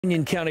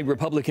Union County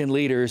Republican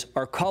leaders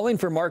are calling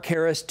for Mark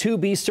Harris to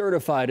be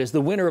certified as the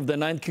winner of the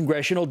 9th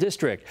Congressional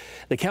District.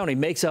 The county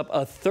makes up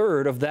a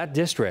third of that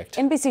district.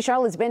 NBC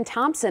Charlotte's Ben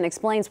Thompson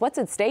explains what's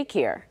at stake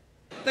here.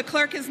 The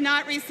clerk has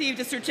not received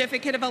a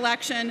certificate of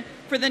election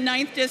for the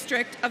 9th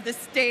District of the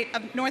state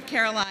of North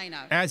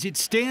Carolina. As it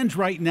stands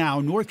right now,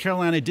 North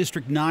Carolina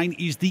District 9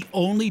 is the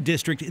only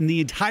district in the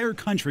entire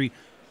country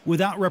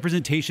without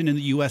representation in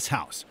the U.S.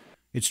 House.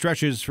 It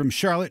stretches from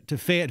Charlotte to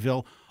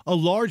Fayetteville. A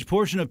large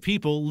portion of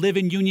people live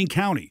in Union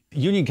County.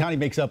 Union County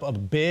makes up a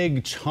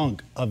big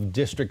chunk of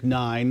District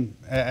 9.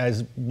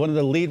 As one of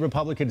the lead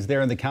Republicans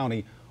there in the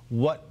county,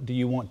 what do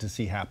you want to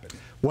see happen?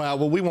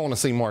 Well, we want to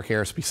see Mark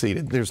Harris be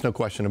seated. There's no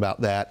question about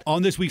that.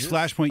 On this week's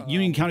Flashpoint,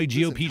 Union County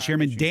GOP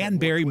Chairman Dan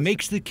Barry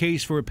makes the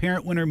case for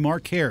apparent winner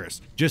Mark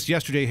Harris. Just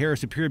yesterday,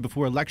 Harris appeared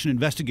before election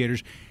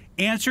investigators,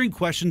 answering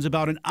questions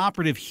about an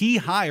operative he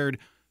hired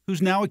who's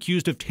now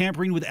accused of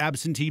tampering with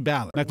absentee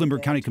ballots.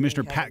 Mecklenburg County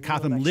Commissioner Pat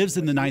Cotham lives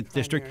in the 9th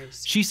District.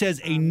 She says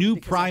a new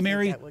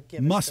primary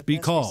must be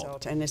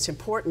called. And it's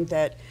important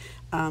that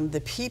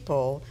the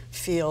people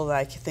feel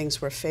like things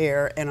were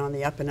fair and on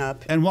the up and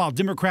up. And while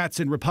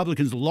Democrats and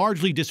Republicans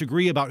largely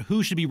disagree about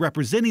who should be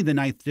representing the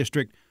 9th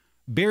District,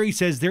 Barry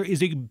says there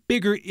is a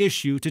bigger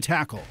issue to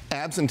tackle.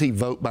 Absentee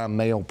vote by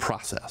mail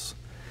process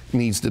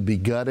needs to be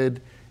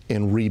gutted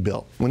and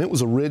rebuilt. When it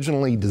was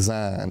originally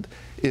designed,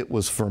 it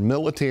was for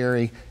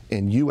military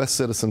and U.S.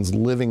 citizens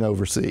living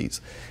overseas.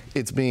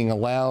 It's being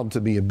allowed to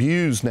be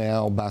abused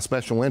now by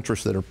special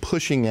interests that are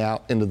pushing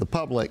out into the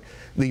public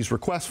these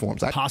request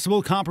forms.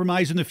 Possible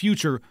compromise in the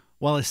future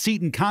while a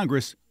seat in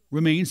Congress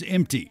remains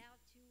empty.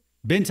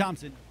 Ben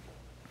Thompson.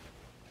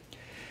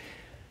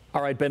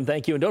 All right, Ben,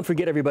 thank you. And don't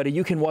forget, everybody,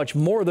 you can watch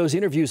more of those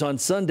interviews on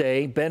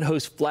Sunday. Ben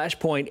hosts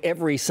Flashpoint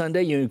every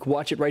Sunday. You can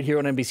watch it right here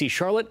on NBC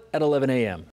Charlotte at 11 a.m.